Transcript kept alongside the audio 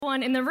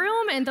everyone in the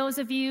room and those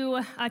of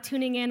you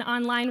tuning in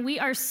online. We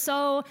are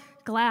so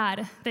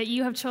glad that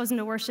you have chosen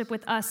to worship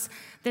with us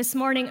this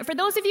morning. For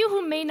those of you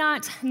who may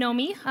not know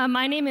me,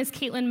 my name is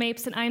Caitlin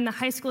Mapes, and I am the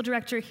high school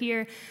director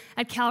here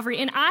at Calvary.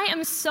 And I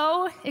am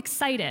so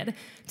excited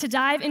to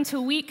dive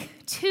into week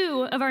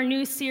 2 of our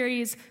new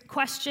series,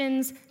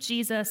 Questions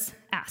Jesus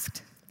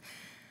Asked.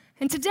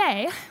 And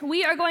today,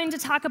 we are going to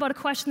talk about a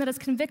question that has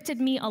convicted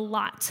me a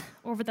lot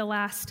over the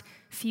last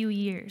few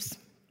years.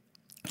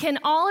 Can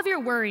all of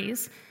your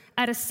worries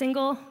add a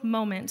single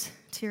moment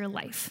to your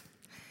life?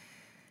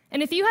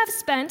 And if you have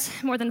spent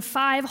more than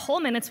 5 whole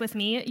minutes with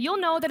me, you'll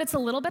know that it's a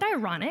little bit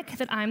ironic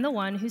that I'm the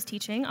one who's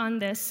teaching on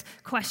this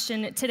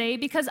question today,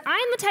 because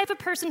I'm the type of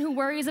person who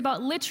worries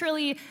about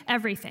literally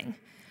everything.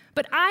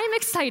 But I'm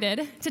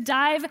excited to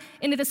dive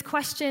into this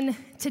question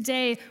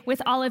today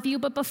with all of you.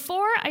 But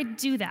before I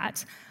do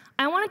that,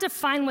 I want to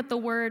define what the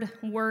word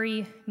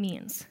worry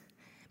means,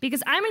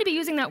 because I'm going to be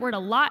using that word a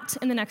lot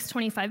in the next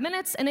 25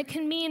 minutes, and it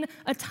can mean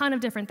a ton of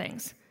different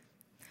things.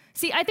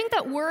 See, I think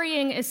that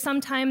worrying is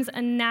sometimes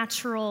a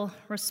natural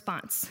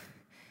response,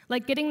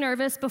 like getting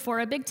nervous before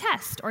a big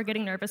test, or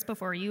getting nervous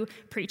before you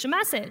preach a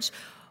message,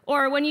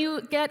 or when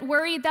you get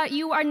worried that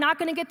you are not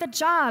going to get the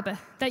job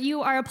that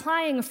you are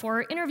applying for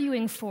or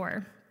interviewing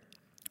for,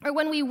 or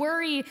when we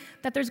worry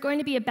that there's going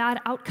to be a bad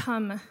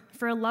outcome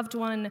for a loved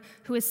one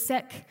who is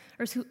sick,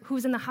 or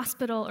who's in the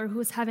hospital, or who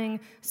is having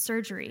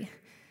surgery.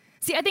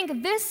 See, I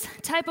think this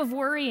type of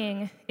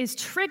worrying is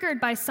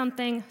triggered by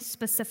something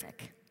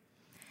specific.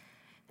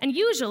 And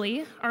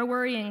usually, our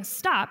worrying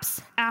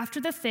stops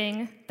after the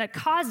thing that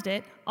caused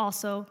it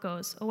also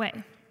goes away.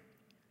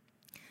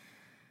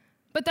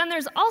 But then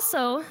there's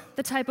also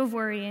the type of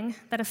worrying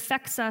that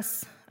affects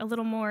us a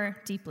little more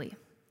deeply.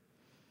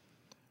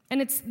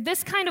 And it's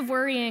this kind of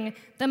worrying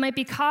that might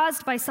be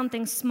caused by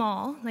something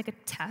small, like a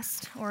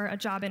test or a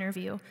job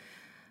interview,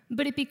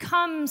 but it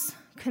becomes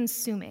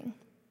consuming,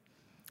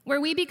 where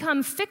we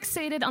become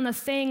fixated on the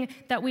thing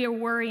that we are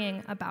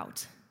worrying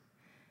about,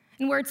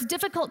 and where it's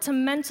difficult to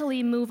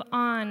mentally move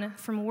on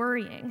from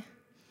worrying,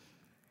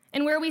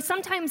 and where we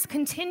sometimes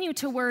continue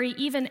to worry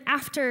even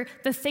after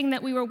the thing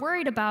that we were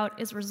worried about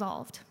is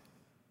resolved.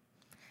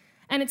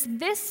 And it's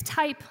this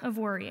type of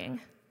worrying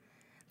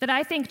that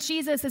I think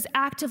Jesus is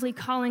actively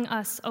calling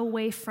us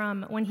away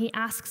from when he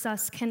asks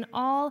us, can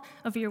all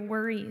of your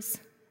worries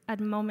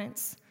add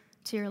moments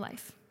to your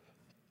life?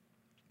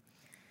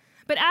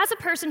 But as a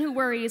person who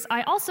worries,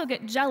 I also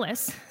get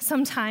jealous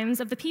sometimes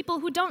of the people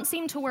who don't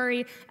seem to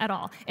worry at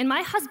all. And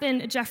my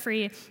husband,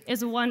 Jeffrey,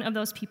 is one of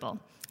those people.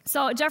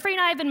 So Jeffrey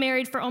and I have been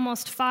married for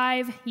almost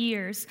 5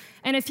 years.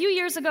 And a few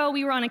years ago,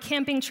 we were on a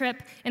camping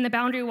trip in the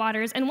Boundary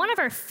Waters. And one of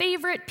our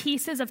favorite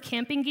pieces of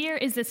camping gear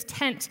is this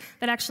tent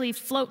that actually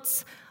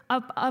floats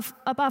up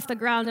off the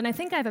ground. And I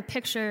think I have a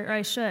picture, or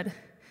I should.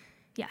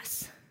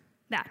 Yes,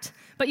 that.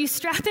 But you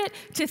strap it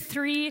to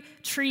 3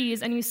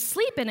 trees, and you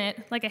sleep in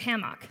it like a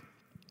hammock.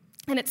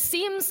 And it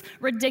seems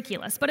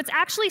ridiculous, but it's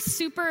actually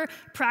super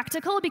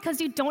practical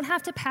because you don't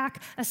have to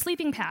pack a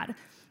sleeping pad.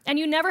 And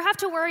you never have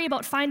to worry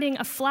about finding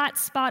a flat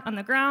spot on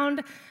the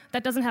ground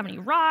that doesn't have any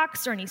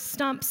rocks or any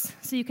stumps,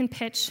 so you can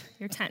pitch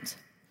your tent.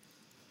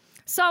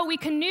 So we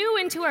canoe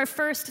into our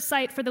first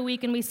site for the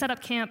week, and we set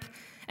up camp.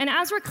 And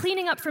as we're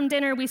cleaning up from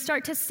dinner, we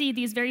start to see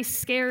these very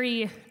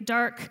scary,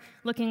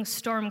 dark-looking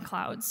storm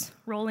clouds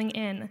rolling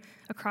in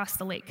across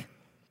the lake.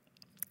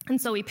 And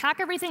so we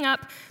pack everything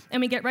up, and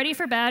we get ready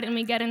for bed, and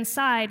we get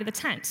inside the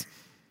tent.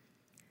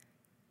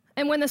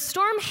 And when the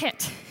storm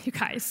hit, you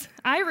guys,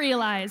 I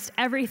realized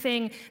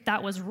everything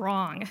that was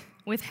wrong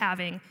with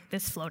having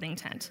this floating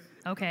tent,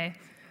 okay?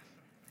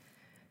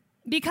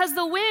 Because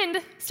the wind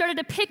started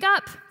to pick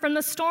up from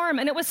the storm,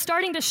 and it was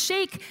starting to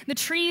shake the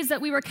trees that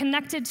we were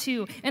connected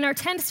to, and our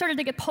tent started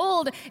to get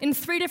pulled in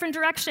 3 different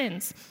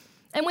directions.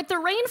 And with the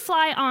rain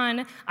fly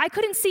on, I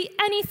couldn't see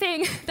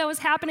anything that was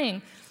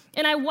happening.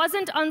 And I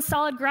wasn't on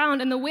solid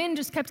ground, and the wind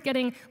just kept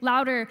getting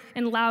louder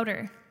and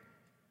louder.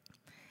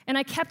 And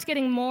I kept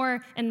getting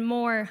more and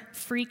more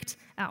freaked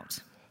out.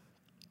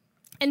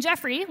 And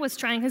Jeffrey was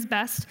trying his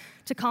best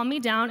to calm me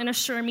down and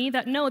assure me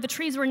that no, the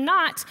trees were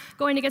not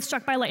going to get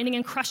struck by lightning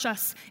and crush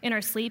us in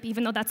our sleep,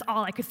 even though that's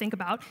all I could think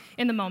about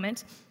in the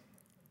moment.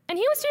 And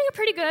he was doing a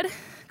pretty good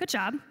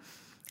job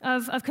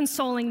of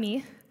consoling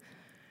me.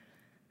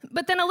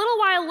 But then a little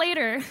while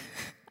later,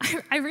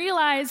 I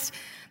realized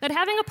that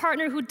having a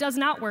partner who does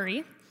not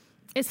worry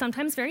is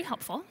sometimes very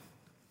helpful,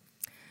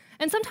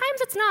 and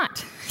sometimes it's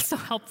not so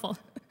helpful.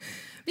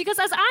 Because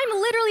as I'm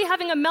literally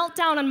having a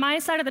meltdown on my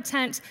side of the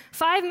tent,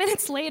 5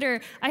 minutes later,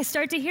 I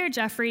start to hear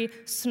Jeffrey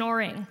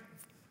snoring.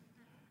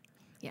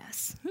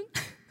 Yes.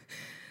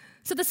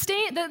 So the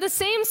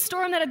same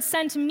storm that had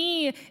sent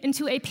me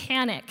into a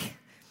panic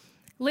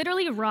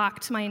literally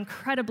rocked my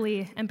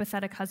incredibly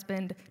empathetic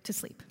husband to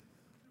sleep.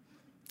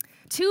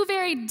 2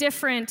 very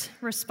different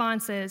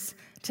responses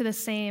to the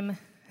same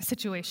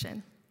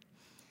situation.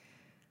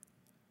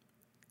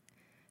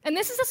 And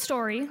this is a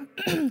story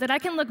that I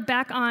can look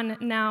back on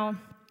now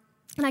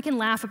and I can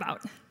laugh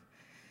about.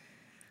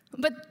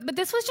 But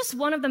this was just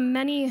one of the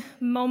many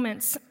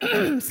moments,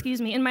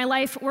 in my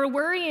life where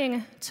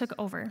worrying took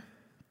over,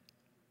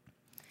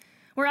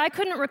 where I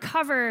couldn't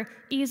recover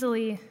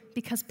easily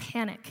because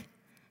panic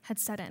had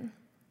set in.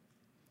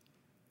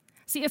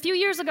 See, a few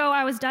years ago,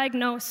 I was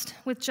diagnosed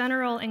with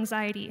general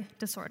anxiety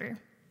disorder,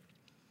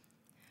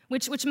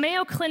 which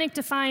Mayo Clinic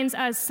defines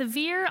as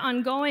severe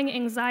ongoing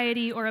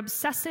anxiety or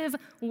obsessive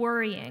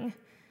worrying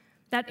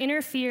that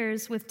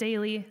interferes with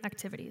daily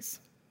activities.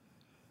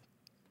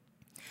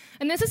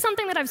 And this is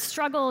something that I've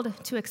struggled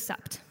to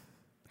accept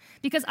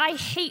because I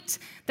hate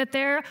that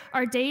there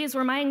are days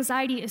where my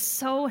anxiety is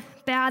so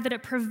bad that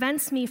it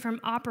prevents me from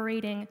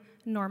operating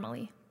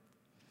normally.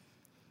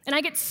 And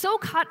I get so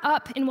caught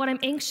up in what I'm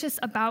anxious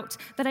about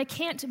that I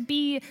can't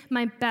be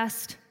my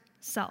best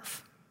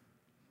self.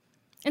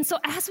 And so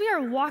as we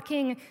are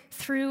walking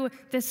through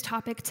this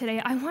topic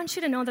today, I want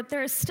you to know that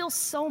there is still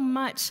so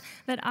much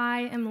that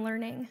I am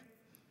learning.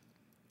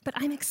 But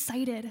I'm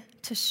excited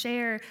to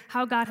share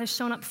how God has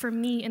shown up for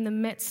me in the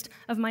midst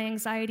of my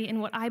anxiety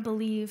and what I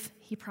believe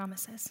he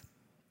promises.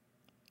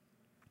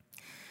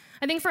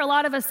 I think for a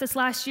lot of us, this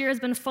last year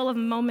has been full of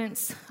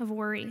moments of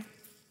worry.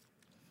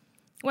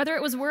 Whether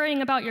it was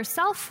worrying about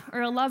yourself or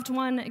a loved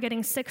one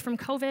getting sick from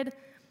COVID,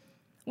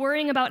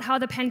 worrying about how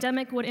the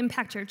pandemic would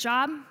impact your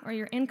job or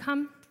your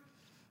income,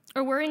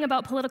 or worrying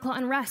about political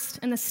unrest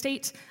and the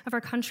state of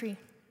our country.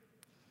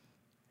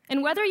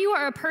 And whether you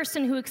are a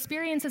person who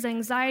experiences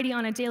anxiety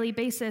on a daily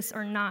basis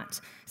or not,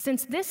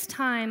 since this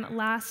time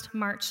last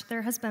March,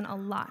 there has been a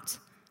lot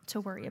to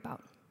worry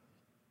about.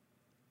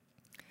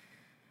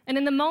 And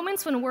in the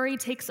moments when worry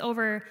takes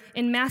over,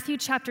 in Matthew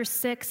chapter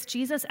 6,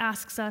 Jesus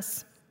asks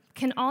us,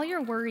 can all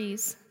your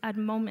worries add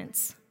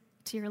moments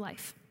to your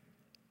life?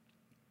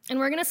 And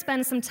we're going to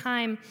spend some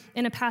time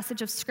in a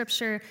passage of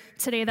Scripture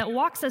today that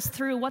walks us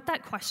through what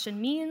that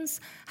question means,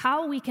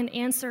 how we can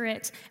answer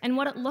it, and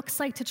what it looks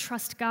like to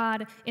trust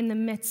God in the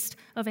midst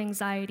of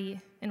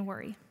anxiety and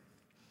worry.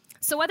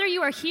 So whether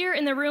you are here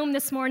in the room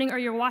this morning or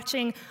you're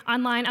watching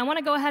online, I want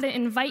to go ahead and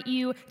invite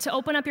you to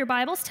open up your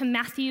Bibles to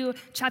Matthew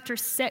chapter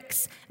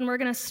 6, and we're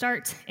going to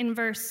start in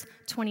verse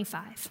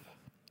 25.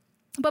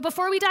 But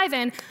before we dive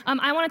in,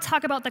 I want to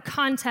talk about the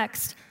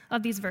context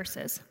of these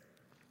verses.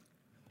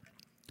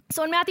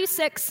 So in Matthew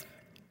 6,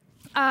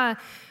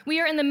 we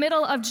are in the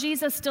middle of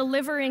Jesus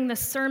delivering the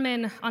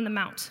Sermon on the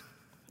Mount.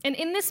 And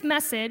in this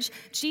message,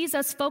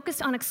 Jesus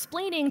focused on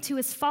explaining to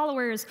his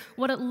followers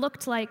what it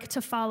looked like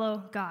to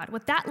follow God,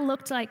 what that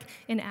looked like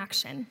in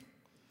action.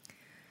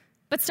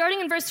 But starting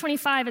in verse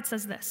 25, it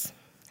says this,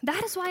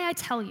 "That is why I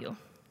tell you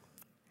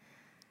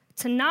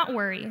to not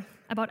worry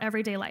about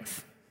everyday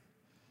life,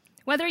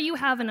 whether you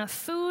have enough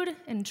food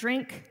and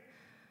drink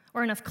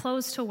or enough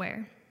clothes to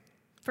wear.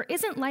 For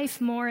isn't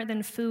life more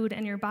than food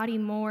and your body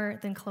more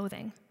than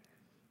clothing?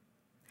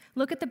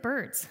 Look at the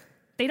birds.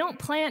 They don't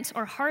plant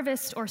or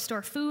harvest or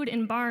store food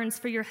in barns,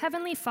 for your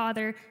heavenly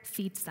Father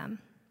feeds them.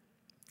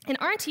 And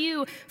aren't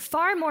you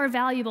far more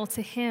valuable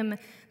to him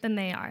than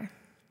they are?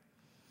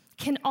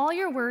 Can all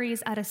your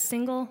worries add a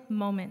single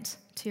moment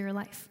to your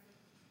life?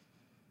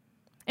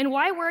 And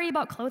why worry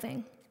about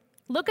clothing?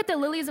 Look at the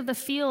lilies of the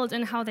field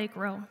and how they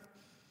grow.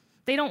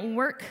 They don't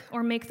work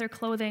or make their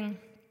clothing.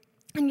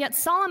 And yet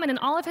Solomon in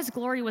all of his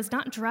glory was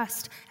not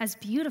dressed as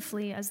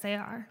beautifully as they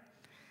are.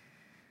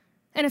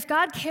 And if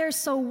God cares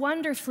so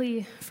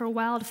wonderfully for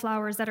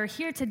wildflowers that are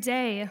here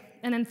today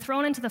and then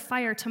thrown into the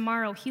fire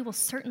tomorrow, he will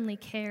certainly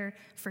care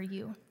for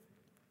you.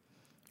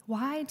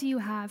 Why do you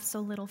have so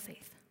little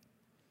faith?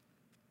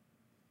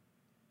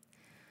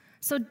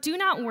 So do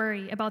not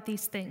worry about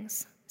these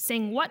things,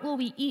 saying, what will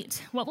we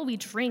eat? What will we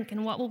drink?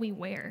 And what will we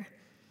wear?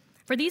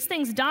 For these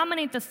things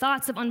dominate the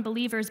thoughts of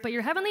unbelievers, but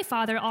your heavenly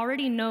Father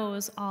already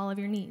knows all of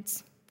your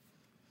needs.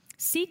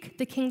 Seek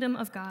the kingdom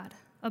of God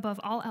above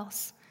all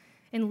else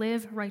and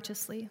live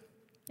righteously,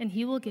 and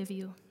he will give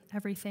you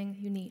everything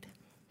you need.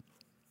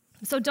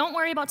 So don't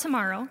worry about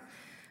tomorrow,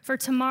 for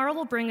tomorrow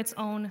will bring its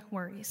own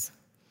worries.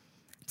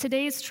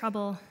 Today's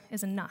trouble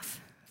is enough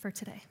for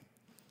today."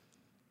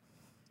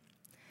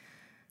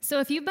 So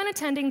if you've been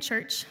attending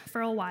church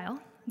for a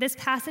while, this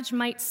passage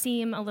might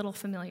seem a little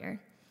familiar,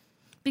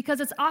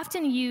 because it's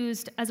often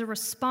used as a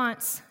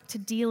response to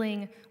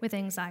dealing with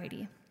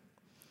anxiety.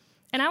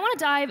 And I want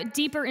to dive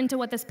deeper into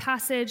what this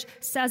passage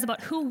says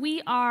about who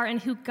we are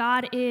and who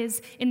God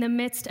is in the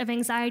midst of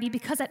anxiety,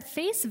 because at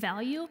face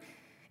value,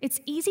 it's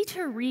easy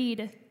to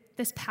read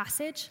this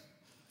passage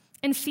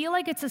and feel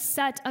like it's a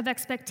set of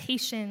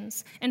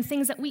expectations and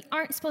things that we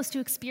aren't supposed to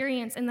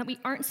experience and that we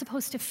aren't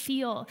supposed to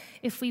feel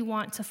if we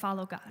want to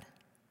follow God.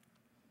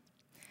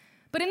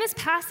 But in this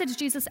passage,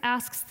 Jesus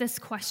asks this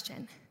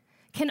question: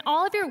 can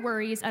all of your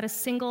worries add a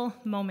single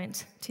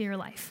moment to your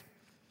life?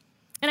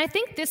 And I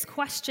think this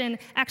question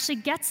actually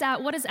gets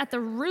at what is at the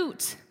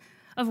root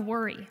of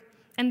worry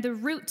and the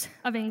root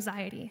of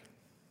anxiety.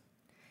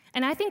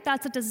 And I think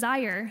that's a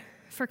desire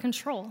for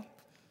control.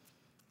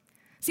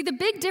 See, the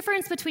big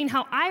difference between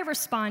how I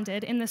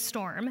responded in the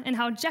storm and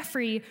how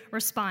Jeffrey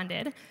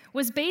responded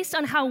was based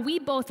on how we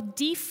both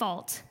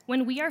default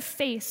when we are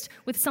faced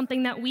with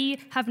something that we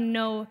have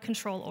no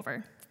control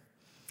over.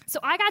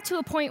 So I got to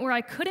a point where I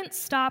couldn't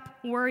stop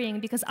worrying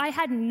because I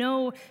had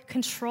no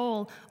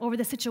control over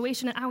the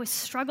situation and I was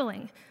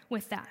struggling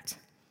with that.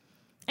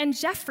 And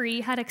Jeffrey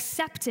had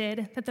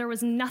accepted that there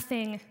was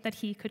nothing that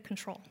he could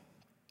control.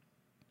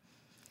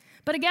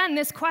 But again,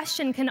 this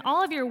question, can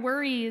all of your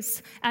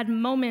worries add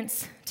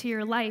moments to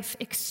your life,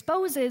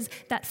 exposes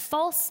that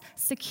false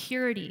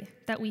security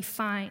that we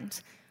find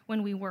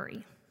when we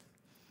worry.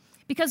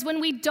 Because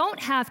when we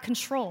don't have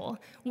control,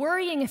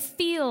 worrying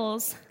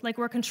feels like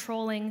we're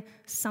controlling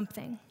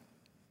something.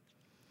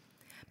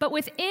 But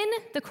within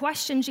the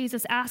question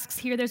Jesus asks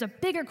here, there's a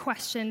bigger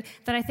question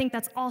that I think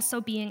that's also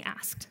being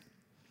asked.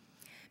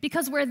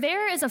 Because where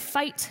there is a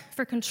fight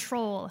for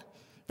control,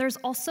 there's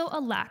also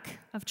a lack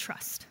of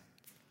trust.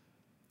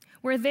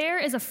 Where there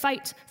is a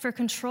fight for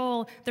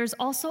control, there's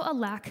also a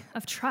lack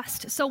of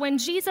trust. So when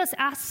Jesus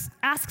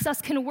asks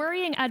us, can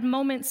worrying add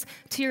moments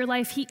to your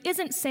life, he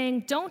isn't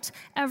saying don't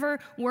ever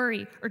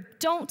worry or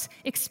don't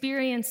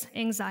experience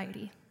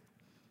anxiety.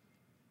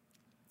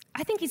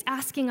 I think he's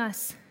asking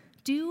us,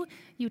 do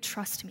you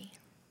trust me?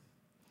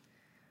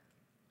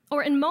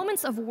 Or in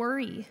moments of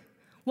worry,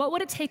 what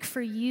would it take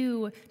for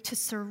you to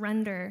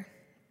surrender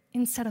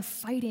instead of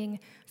fighting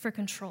for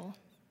control?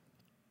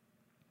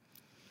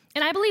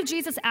 And I believe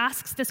Jesus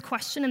asks this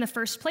question in the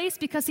first place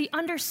because he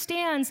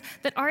understands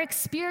that our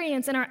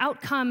experience and our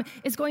outcome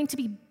is going to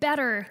be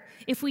better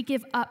if we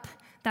give up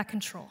that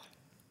control.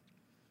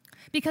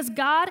 Because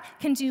God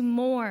can do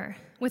more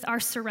with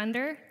our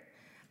surrender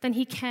than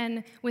he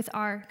can with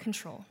our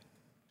control.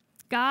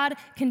 God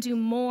can do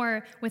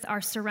more with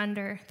our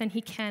surrender than he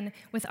can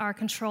with our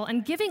control.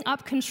 And giving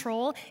up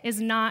control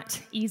is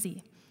not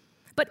easy.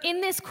 But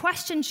in this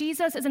question,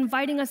 Jesus is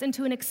inviting us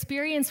into an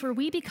experience where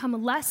we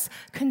become less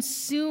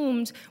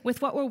consumed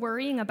with what we're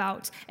worrying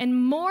about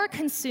and more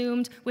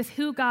consumed with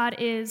who God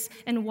is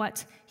and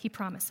what he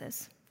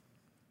promises.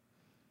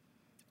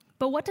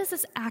 But what does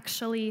this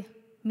actually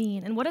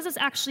mean? And what does this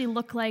actually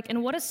look like?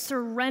 And what does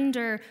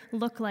surrender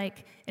look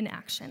like in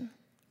action?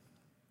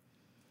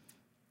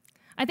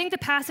 I think the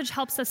passage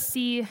helps us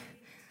see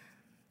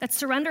that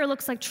surrender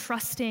looks like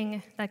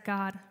trusting that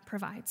God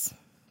provides.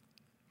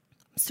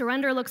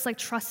 Surrender looks like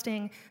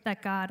trusting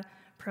that God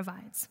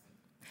provides.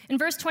 In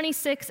verse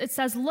 26, it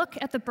says, "Look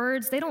at the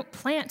birds. They don't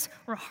plant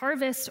or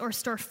harvest or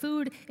store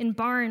food in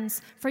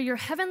barns, for your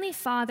heavenly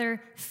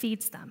Father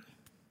feeds them.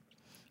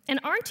 And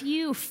aren't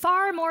you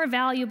far more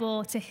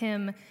valuable to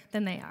him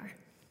than they are?"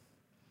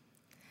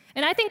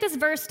 And I think this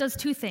verse does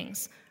two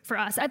things for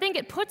us. I think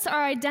it puts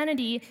our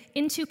identity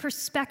into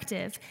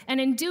perspective, and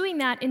in doing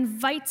that,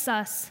 invites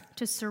us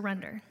to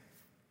surrender.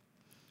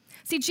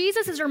 See,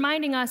 Jesus is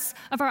reminding us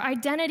of our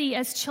identity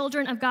as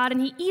children of God,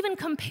 and he even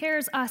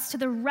compares us to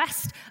the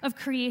rest of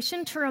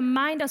creation to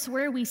remind us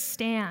where we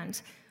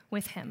stand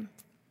with him.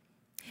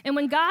 And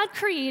when God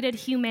created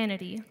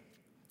humanity,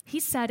 he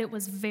said it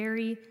was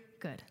very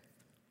good.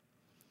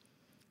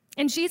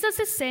 And Jesus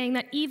is saying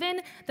that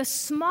even the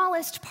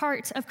smallest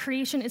part of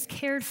creation is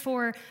cared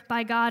for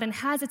by God and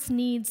has its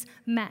needs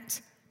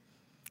met.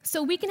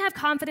 So we can have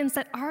confidence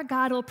that our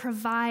God will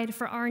provide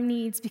for our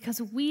needs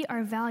because we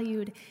are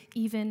valued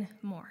even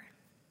more.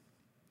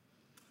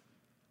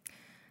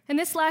 And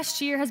this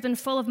last year has been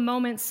full of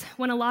moments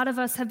when a lot of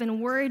us have been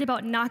worried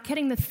about not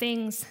getting the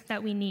things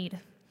that we need.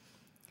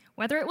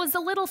 Whether it was the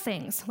little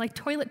things like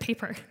toilet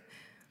paper,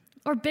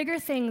 or bigger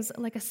things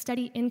like a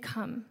steady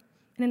income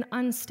in an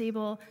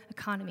unstable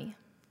economy.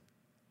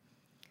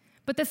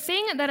 But the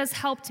thing that has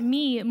helped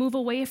me move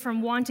away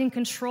from wanting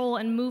control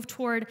and move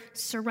toward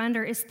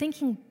surrender is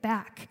thinking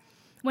back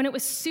when it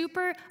was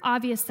super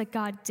obvious that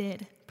God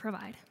did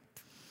provide.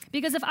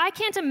 Because if I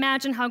can't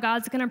imagine how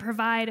God's going to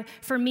provide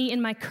for me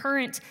in my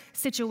current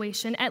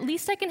situation, at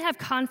least I can have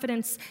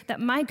confidence that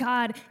my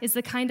God is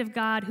the kind of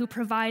God who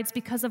provides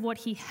because of what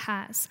he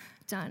has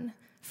done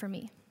for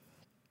me.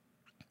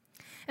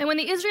 And when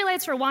the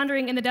Israelites were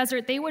wandering in the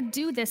desert, they would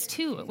do this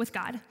too with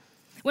God.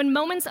 When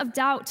moments of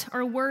doubt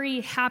or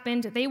worry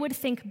happened, they would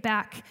think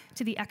back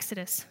to the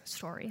Exodus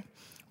story,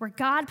 where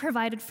God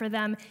provided for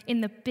them in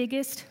the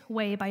biggest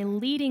way by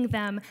leading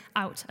them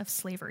out of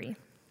slavery.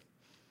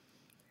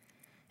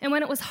 And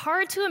when it was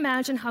hard to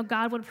imagine how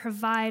God would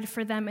provide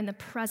for them in the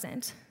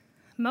present,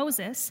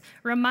 Moses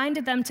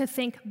reminded them to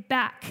think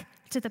back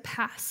to the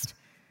past,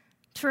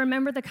 to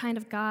remember the kind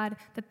of God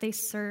that they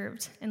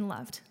served and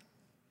loved.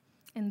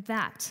 And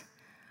that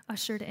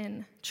ushered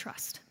in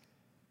trust.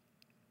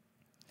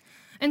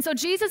 And so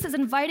Jesus is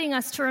inviting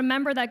us to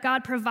remember that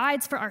God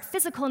provides for our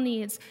physical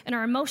needs and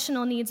our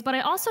emotional needs, but I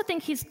also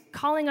think he's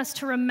calling us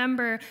to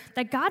remember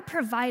that God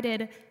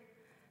provided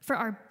for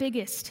our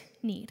biggest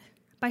need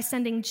by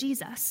sending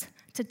Jesus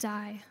to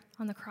die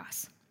on the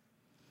cross.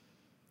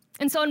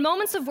 And so in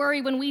moments of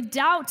worry, when we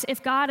doubt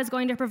if God is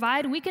going to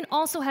provide, we can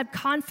also have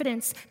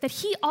confidence that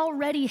he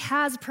already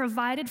has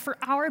provided for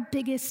our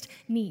biggest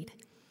need,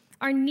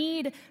 our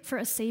need for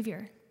a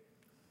Savior.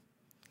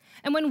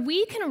 And when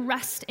we can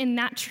rest in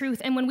that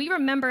truth, and when we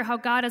remember how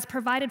God has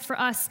provided for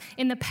us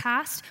in the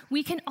past,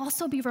 we can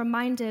also be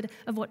reminded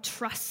of what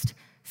trust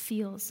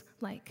feels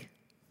like.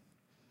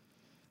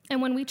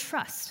 And when we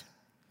trust,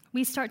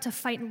 we start to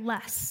fight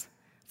less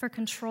for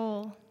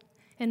control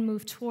and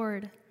move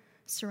toward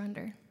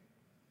surrender.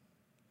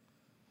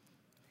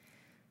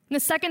 And the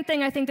second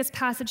thing I think this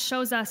passage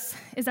shows us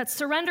is that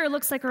surrender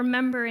looks like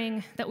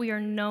remembering that we are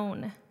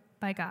known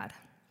by God.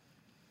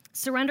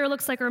 Surrender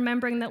looks like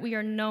remembering that we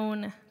are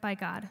known by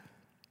God.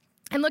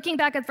 And looking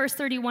back at verse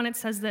 31, it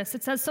says this.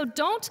 It says, "So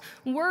don't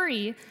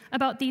worry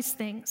about these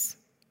things,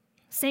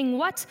 saying,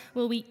 'What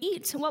will we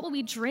eat? What will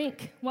we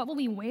drink? What will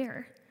we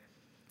wear?'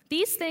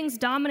 These things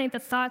dominate the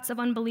thoughts of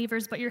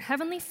unbelievers, but your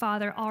heavenly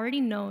Father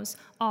already knows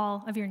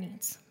all of your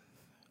needs."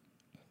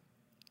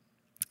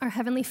 Our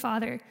heavenly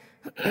Father,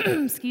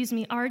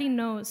 already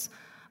knows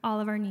all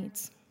of our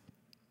needs.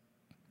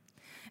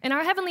 And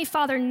our Heavenly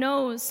Father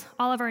knows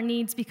all of our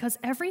needs because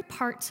every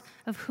part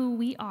of who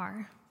we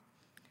are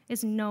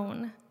is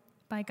known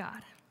by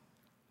God.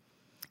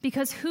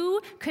 Because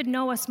who could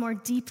know us more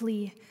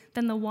deeply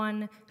than the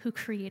one who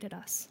created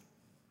us?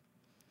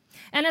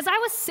 And as I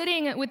was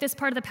sitting with this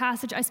part of the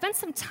passage, I spent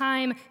some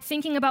time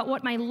thinking about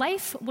what my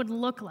life would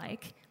look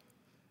like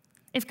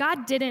if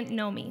God didn't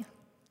know me.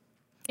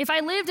 If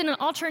I lived in an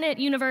alternate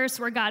universe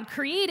where God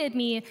created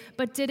me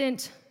but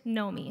didn't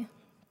know me.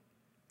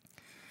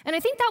 And I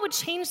think that would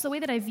change the way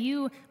that I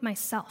view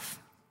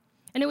myself.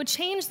 And it would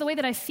change the way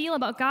that I feel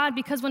about God,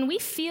 because when we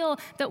feel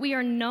that we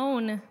are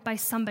known by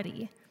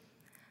somebody,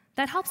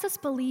 that helps us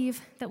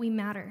believe that we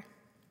matter.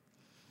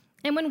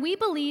 And when we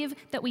believe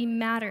that we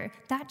matter,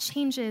 that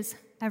changes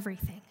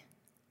everything.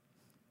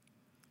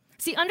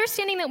 See,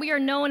 understanding that we are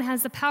known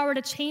has the power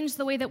to change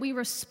the way that we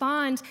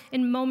respond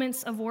in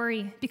moments of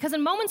worry. Because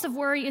in moments of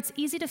worry, it's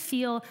easy to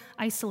feel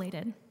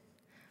isolated.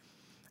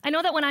 I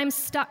know that when I'm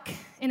stuck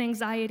in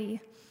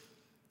anxiety,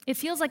 it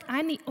feels like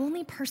I'm the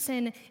only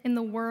person in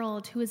the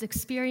world who is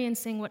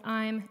experiencing what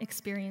I'm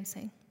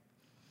experiencing.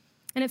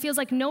 And it feels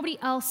like nobody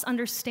else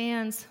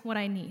understands what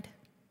I need.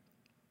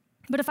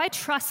 But if I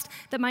trust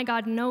that my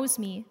God knows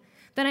me,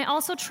 then I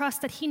also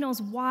trust that he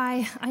knows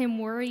why I am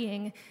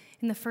worrying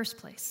in the first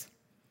place.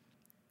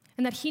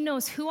 And that he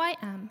knows who I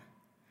am,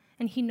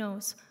 and he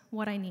knows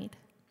what I need.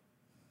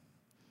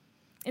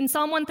 In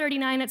Psalm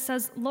 139, it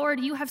says, "Lord,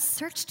 you have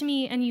searched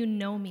me and you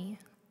know me.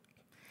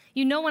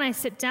 You know when I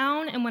sit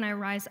down and when I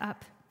rise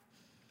up.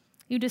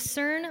 You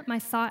discern my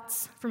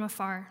thoughts from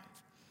afar.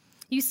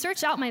 You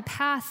search out my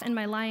path and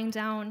my lying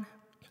down,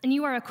 and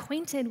you are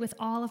acquainted with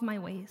all of my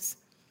ways.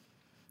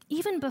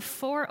 Even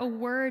before a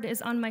word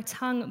is on my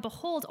tongue,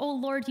 behold, O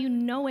Lord, you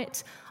know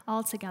it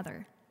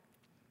altogether.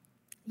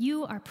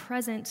 You are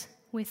present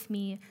with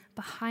me,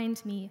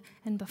 behind me,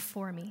 and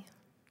before me,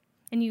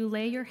 and you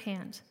lay your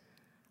hand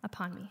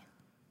upon me."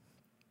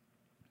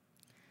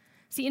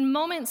 See, in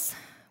moments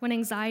when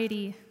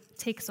anxiety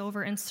takes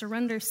over and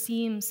surrender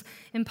seems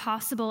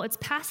impossible, it's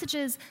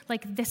passages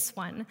like this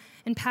one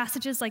and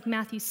passages like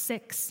Matthew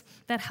 6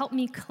 that help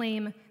me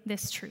claim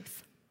this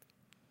truth.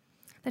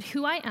 That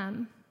who I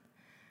am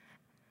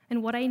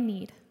and what I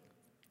need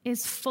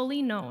is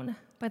fully known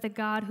by the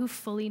God who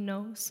fully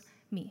knows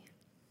me.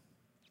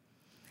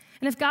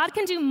 And if God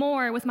can do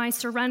more with my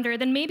surrender,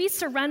 then maybe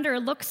surrender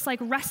looks like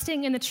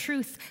resting in the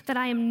truth that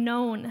I am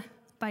known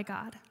by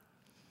God.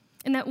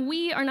 And that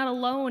we are not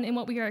alone in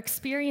what we are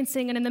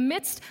experiencing. And in the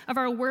midst of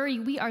our worry,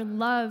 we are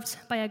loved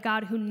by a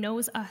God who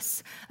knows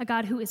us, a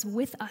God who is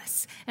with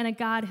us, and a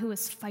God who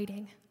is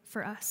fighting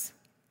for us.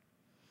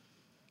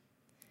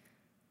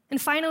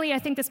 And finally, I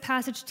think this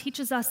passage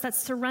teaches us that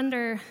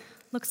surrender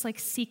looks like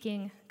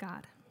seeking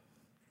God.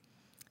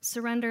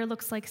 Surrender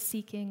looks like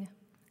seeking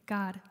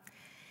God.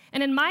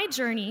 And in my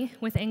journey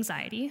with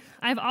anxiety,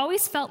 I've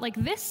always felt like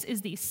this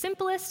is the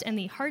simplest and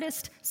the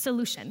hardest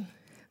solution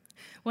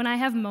when I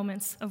have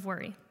moments of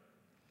worry.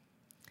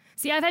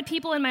 See, I've had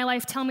people in my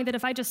life tell me that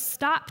if I just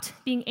stopped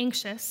being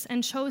anxious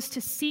and chose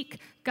to seek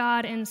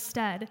God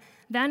instead,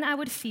 then I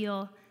would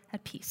feel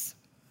at peace.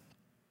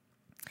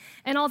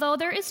 And although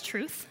there is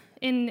truth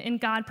in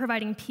God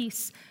providing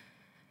peace,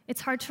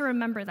 it's hard to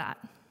remember that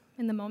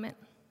in the moment.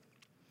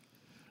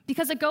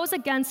 Because it goes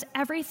against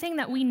everything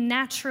that we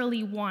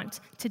naturally want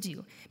to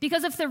do.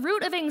 Because if the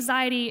root of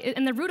anxiety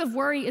and the root of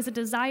worry is a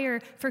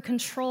desire for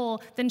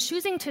control, then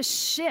choosing to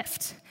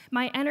shift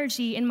my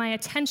energy and my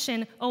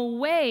attention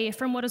away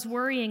from what is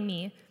worrying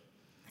me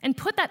and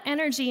put that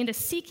energy into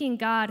seeking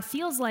God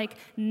feels like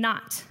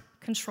not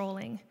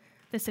controlling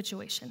the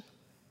situation.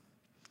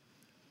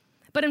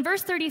 But in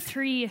verse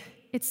 33,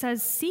 it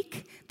says,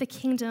 "Seek the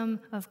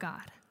kingdom of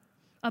God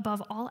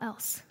above all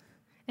else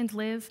and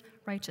live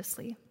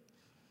righteously,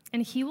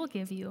 and he will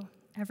give you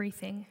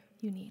everything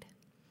you need."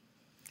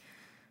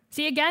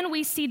 See, again,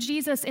 we see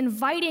Jesus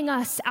inviting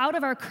us out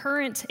of our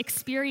current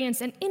experience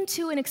and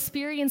into an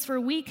experience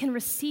where we can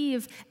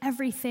receive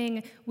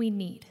everything we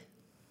need.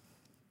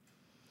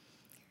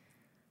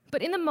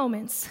 But in the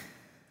moments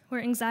where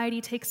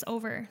anxiety takes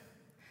over,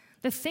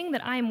 the thing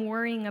that I'm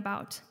worrying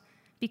about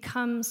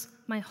becomes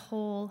my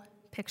whole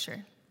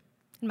picture.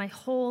 in my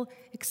whole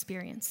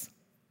experience.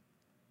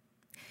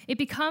 It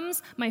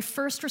becomes my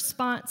first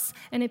response,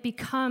 and it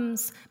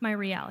becomes my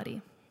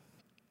reality.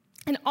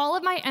 And all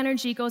of my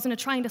energy goes into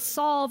trying to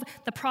solve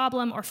the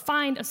problem or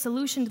find a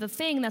solution to the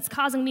thing that's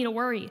causing me to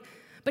worry.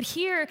 But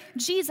here,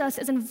 Jesus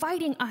is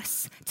inviting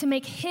us to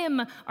make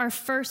him our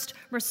first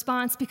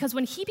response, because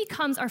when he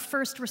becomes our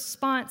first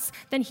response,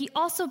 then he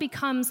also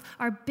becomes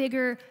our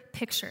bigger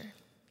picture.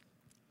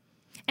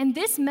 And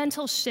this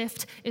mental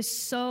shift is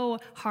so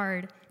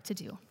hard to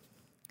do.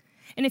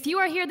 And if you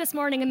are here this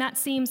morning and that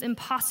seems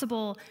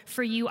impossible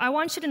for you, I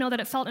want you to know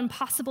that it felt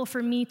impossible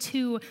for me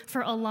too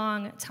for a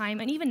long time,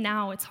 and even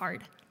now it's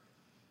hard.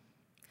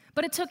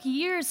 But it took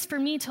years for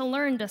me to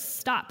learn to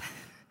stop,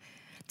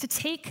 to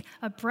take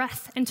a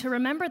breath, and to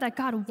remember that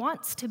God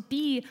wants to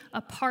be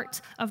a part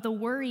of the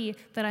worry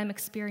that I'm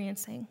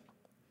experiencing.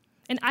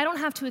 And I don't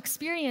have to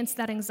experience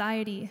that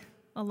anxiety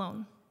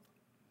alone.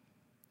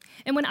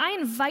 And when I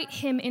invite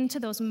him into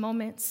those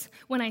moments,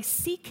 when I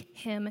seek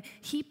him,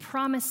 he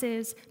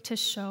promises to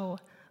show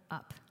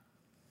up.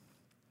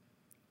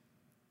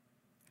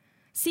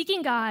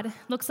 Seeking God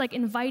looks like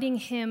inviting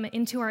him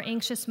into our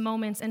anxious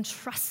moments and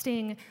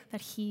trusting that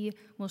he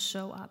will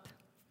show up.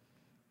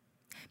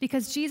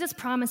 Because Jesus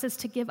promises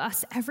to give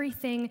us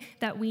everything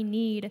that we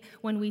need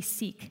when we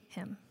seek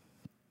him.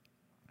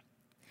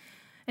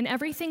 And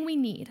everything we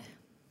need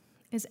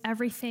is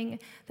everything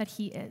that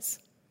he is.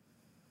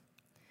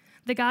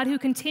 The God who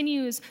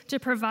continues to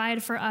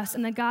provide for us,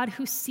 and the God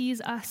who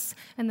sees us,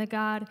 and the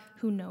God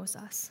who knows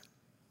us.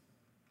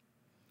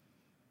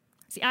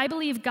 See, I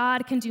believe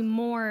God can do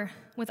more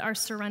with our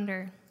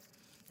surrender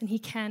than he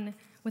can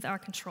with our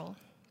control.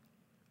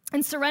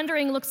 And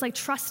surrendering looks like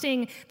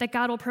trusting that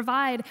God will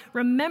provide,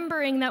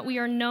 remembering that we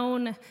are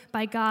known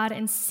by God,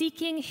 and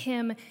seeking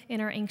him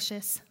in our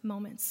anxious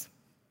moments.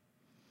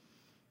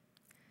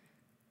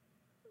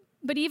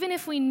 But even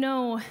if we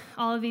know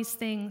all of these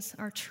things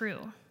are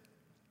true,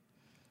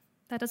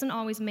 that doesn't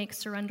always make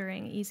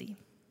surrendering easy.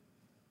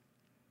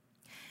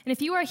 And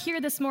if you are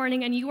here this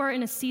morning and you are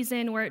in a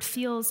season where it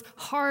feels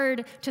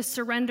hard to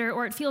surrender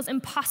or it feels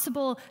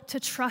impossible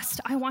to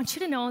trust, I want you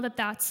to know that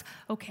that's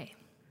okay.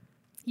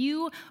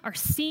 You are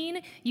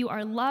seen, you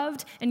are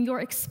loved, and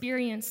your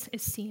experience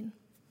is seen.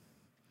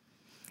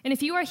 And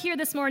if you are here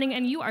this morning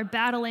and you are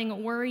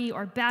battling worry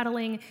or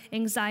battling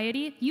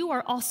anxiety, you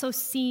are also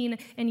seen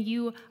and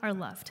you are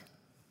loved.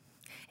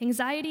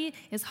 Anxiety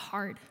is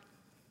hard.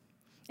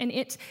 And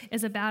it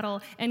is a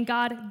battle. And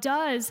God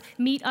does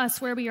meet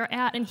us where we are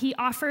at, and he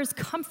offers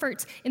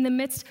comfort in the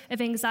midst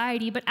of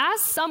anxiety. But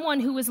as someone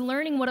who is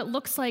learning what it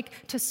looks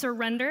like to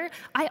surrender,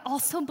 I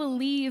also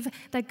believe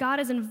that God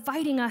is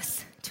inviting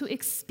us to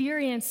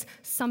experience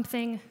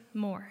something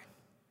more.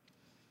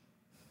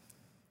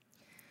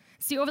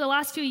 See, over the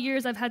last few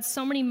years, I've had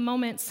so many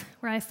moments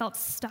where I felt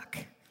stuck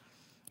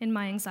in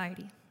my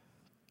anxiety.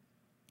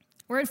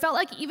 Where it felt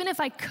like even if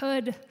I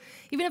could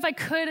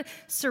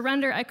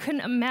surrender, I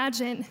couldn't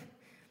imagine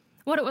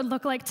what it would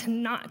look like to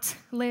not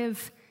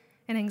live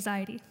in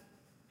anxiety.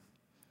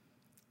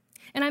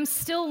 And I'm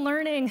still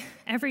learning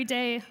every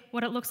day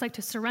what it looks like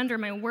to surrender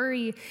my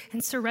worry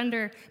and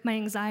surrender my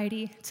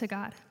anxiety to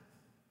God.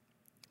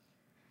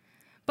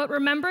 But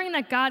remembering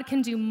that God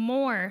can do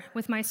more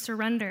with my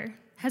surrender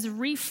has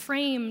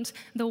reframed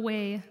the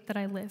way that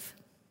I live.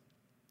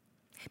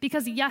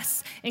 Because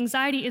yes,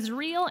 anxiety is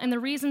real, and the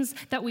reasons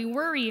that we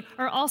worry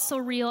are also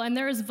real, and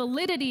there is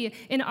validity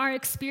in our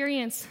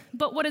experience.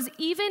 But what is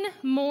even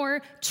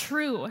more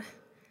true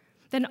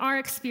than our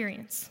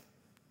experience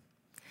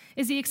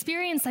is the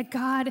experience that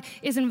God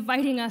is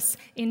inviting us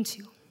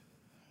into.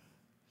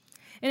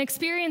 An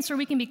experience where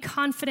we can be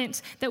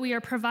confident that we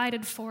are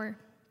provided for,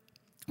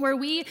 where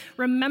we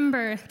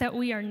remember that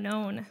we are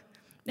known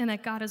and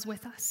that God is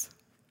with us.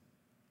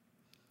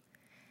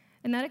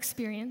 And that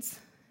experience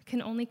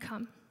can only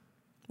come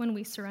when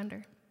we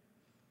surrender.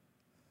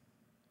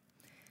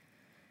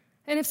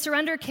 And if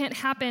surrender can't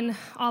happen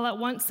all at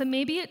once, then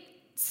maybe it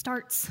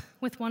starts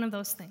with one of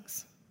those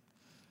things.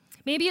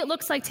 Maybe it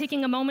looks like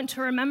taking a moment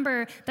to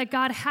remember that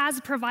God has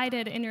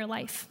provided in your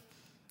life.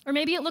 Or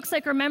maybe it looks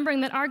like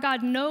remembering that our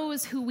God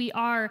knows who we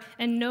are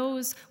and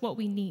knows what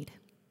we need.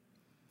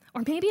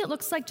 Or maybe it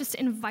looks like just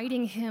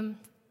inviting him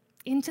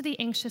into the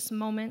anxious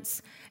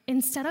moments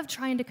instead of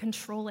trying to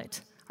control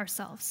it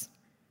ourselves.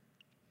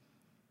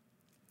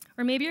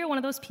 Or maybe you're one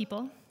of those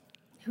people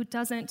who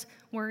doesn't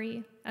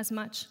worry as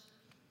much.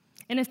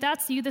 And if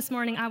that's you this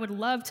morning, I would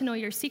love to know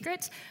your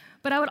secret,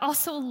 but I would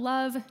also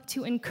love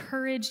to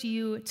encourage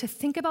you to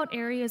think about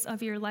areas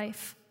of your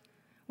life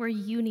where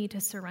you need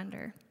to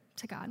surrender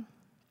to God.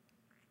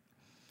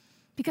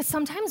 Because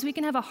sometimes we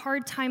can have a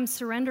hard time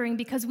surrendering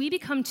because we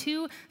become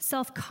too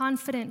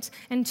self-confident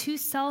and too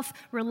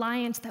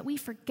self-reliant that we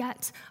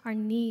forget our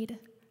need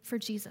for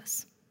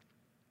Jesus.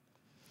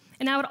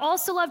 And I would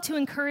also love to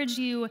encourage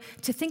you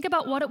to think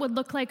about what it would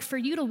look like for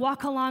you to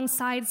walk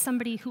alongside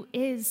somebody who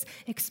is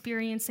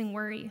experiencing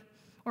worry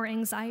or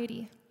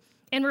anxiety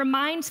and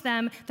remind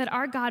them that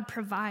our God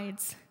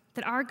provides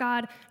that our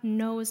God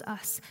knows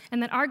us,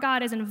 and that our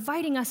God is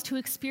inviting us to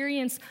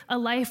experience a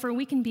life where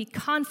we can be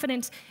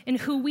confident in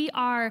who we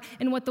are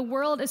and what the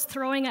world is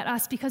throwing at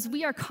us because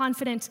we are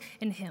confident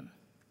in him.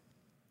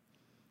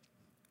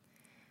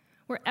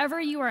 Wherever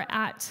you are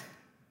at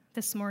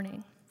this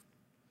morning,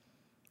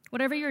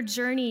 whatever your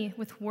journey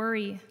with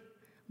worry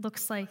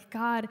looks like,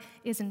 God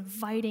is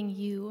inviting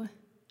you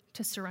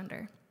to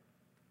surrender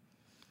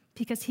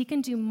because he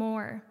can do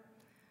more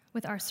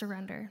with our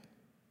surrender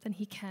than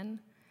he can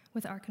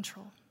with our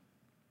control.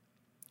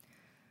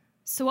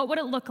 So what would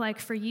it look like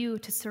for you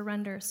to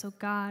surrender so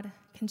God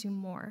can do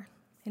more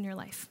in your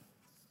life?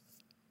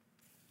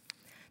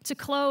 To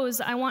close,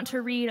 I want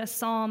to read a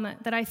psalm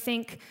that I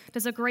think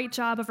does a great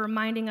job of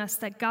reminding us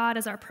that God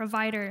is our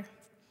provider,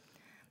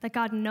 that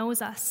God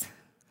knows us,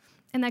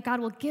 and that God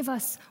will give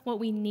us what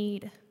we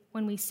need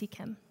when we seek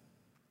him.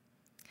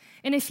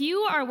 And if you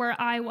are where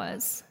I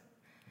was,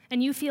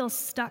 and you feel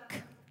stuck,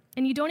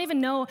 and you don't even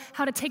know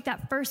how to take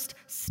that first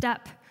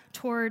step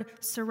toward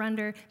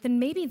surrender, then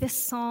maybe this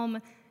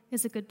psalm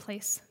is a good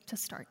place to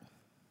start.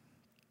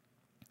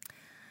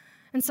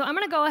 And so I'm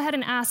going to go ahead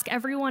and ask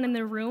everyone in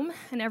the room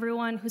and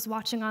everyone who's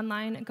watching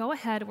online, go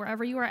ahead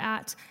wherever you are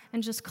at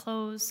and just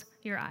close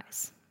your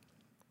eyes.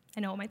 I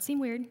know it might seem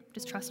weird,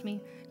 just trust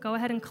me. Go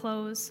ahead and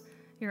close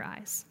your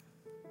eyes.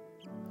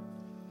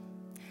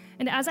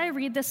 And as I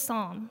read this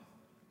psalm,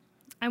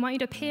 I want you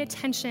to pay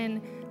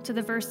attention to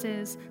the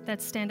verses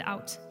that stand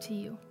out to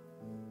you.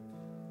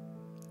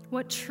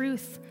 What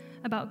truth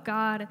about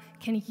God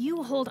can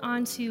you hold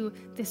on to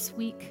this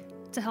week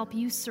to help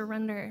you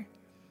surrender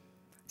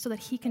so that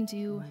he can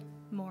do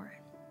more?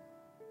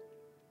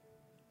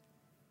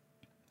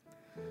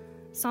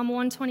 Psalm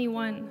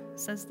 121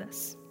 says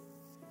this: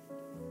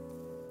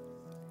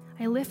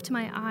 I lift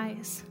my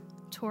eyes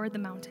toward the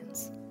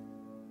mountains.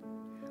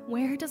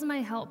 Where does my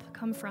help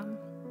come from?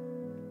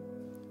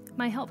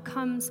 My help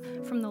comes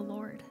from the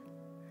Lord,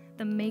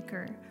 the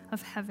maker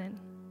of heaven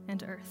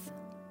and earth.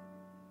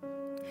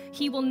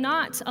 He will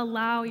not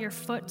allow your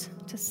foot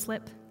to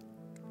slip.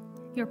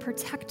 Your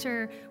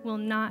protector will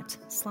not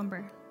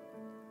slumber.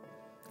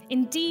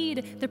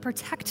 Indeed, the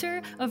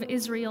protector of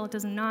Israel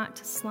does not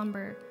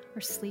slumber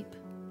or sleep.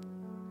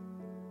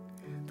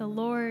 The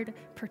Lord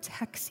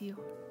protects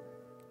you,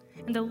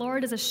 and the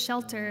Lord is a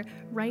shelter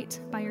right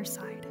by your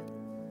side.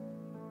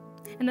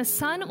 And the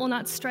sun will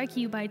not strike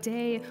you by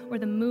day or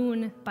the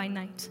moon by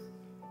night.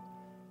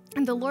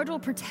 And the Lord will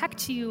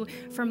protect you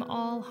from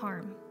all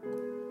harm.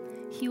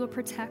 He will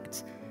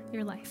protect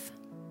your life.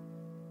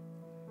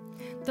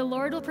 The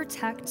Lord will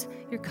protect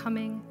your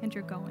coming and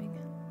your going,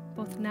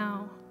 both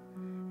now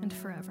and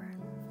forever.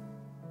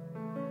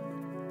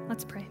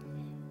 Let's pray.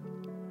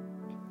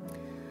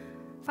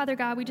 Father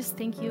God, we just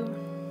thank you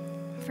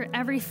for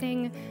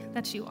everything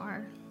that you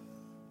are.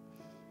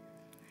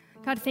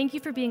 God, thank you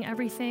for being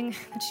everything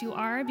that you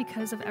are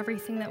because of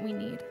everything that we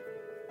need.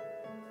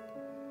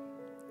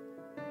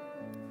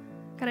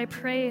 God, I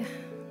pray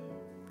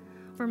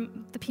for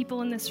the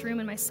people in this room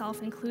and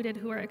myself included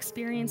who are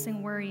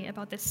experiencing worry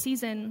about this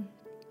season,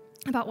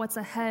 about what's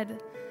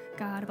ahead,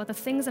 God, about the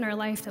things in our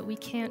life that we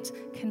can't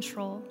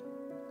control.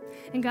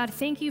 And God,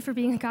 thank you for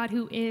being a God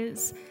who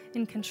is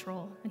in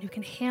control and who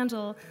can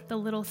handle the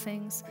little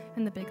things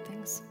and the big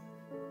things.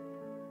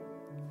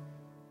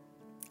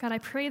 God, I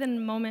pray that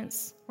in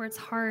moments where it's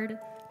hard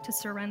to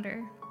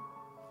surrender,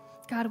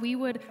 God, we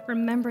would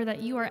remember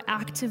that you are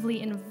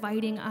actively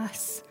inviting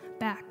us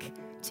back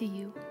to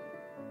you,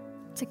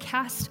 to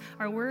cast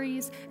our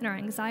worries and our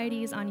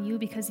anxieties on you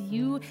because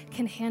you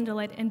can handle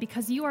it and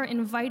because you are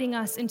inviting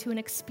us into an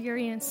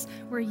experience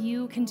where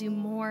you can do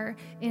more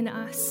in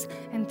us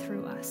and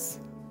through us.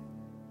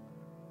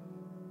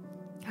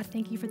 God,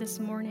 thank you for this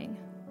morning.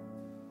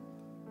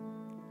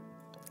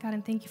 God,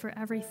 and thank you for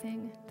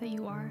everything that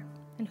you are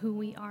and who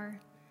we are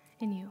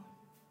in you.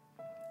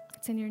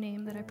 It's in your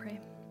name that I pray.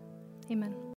 Amen.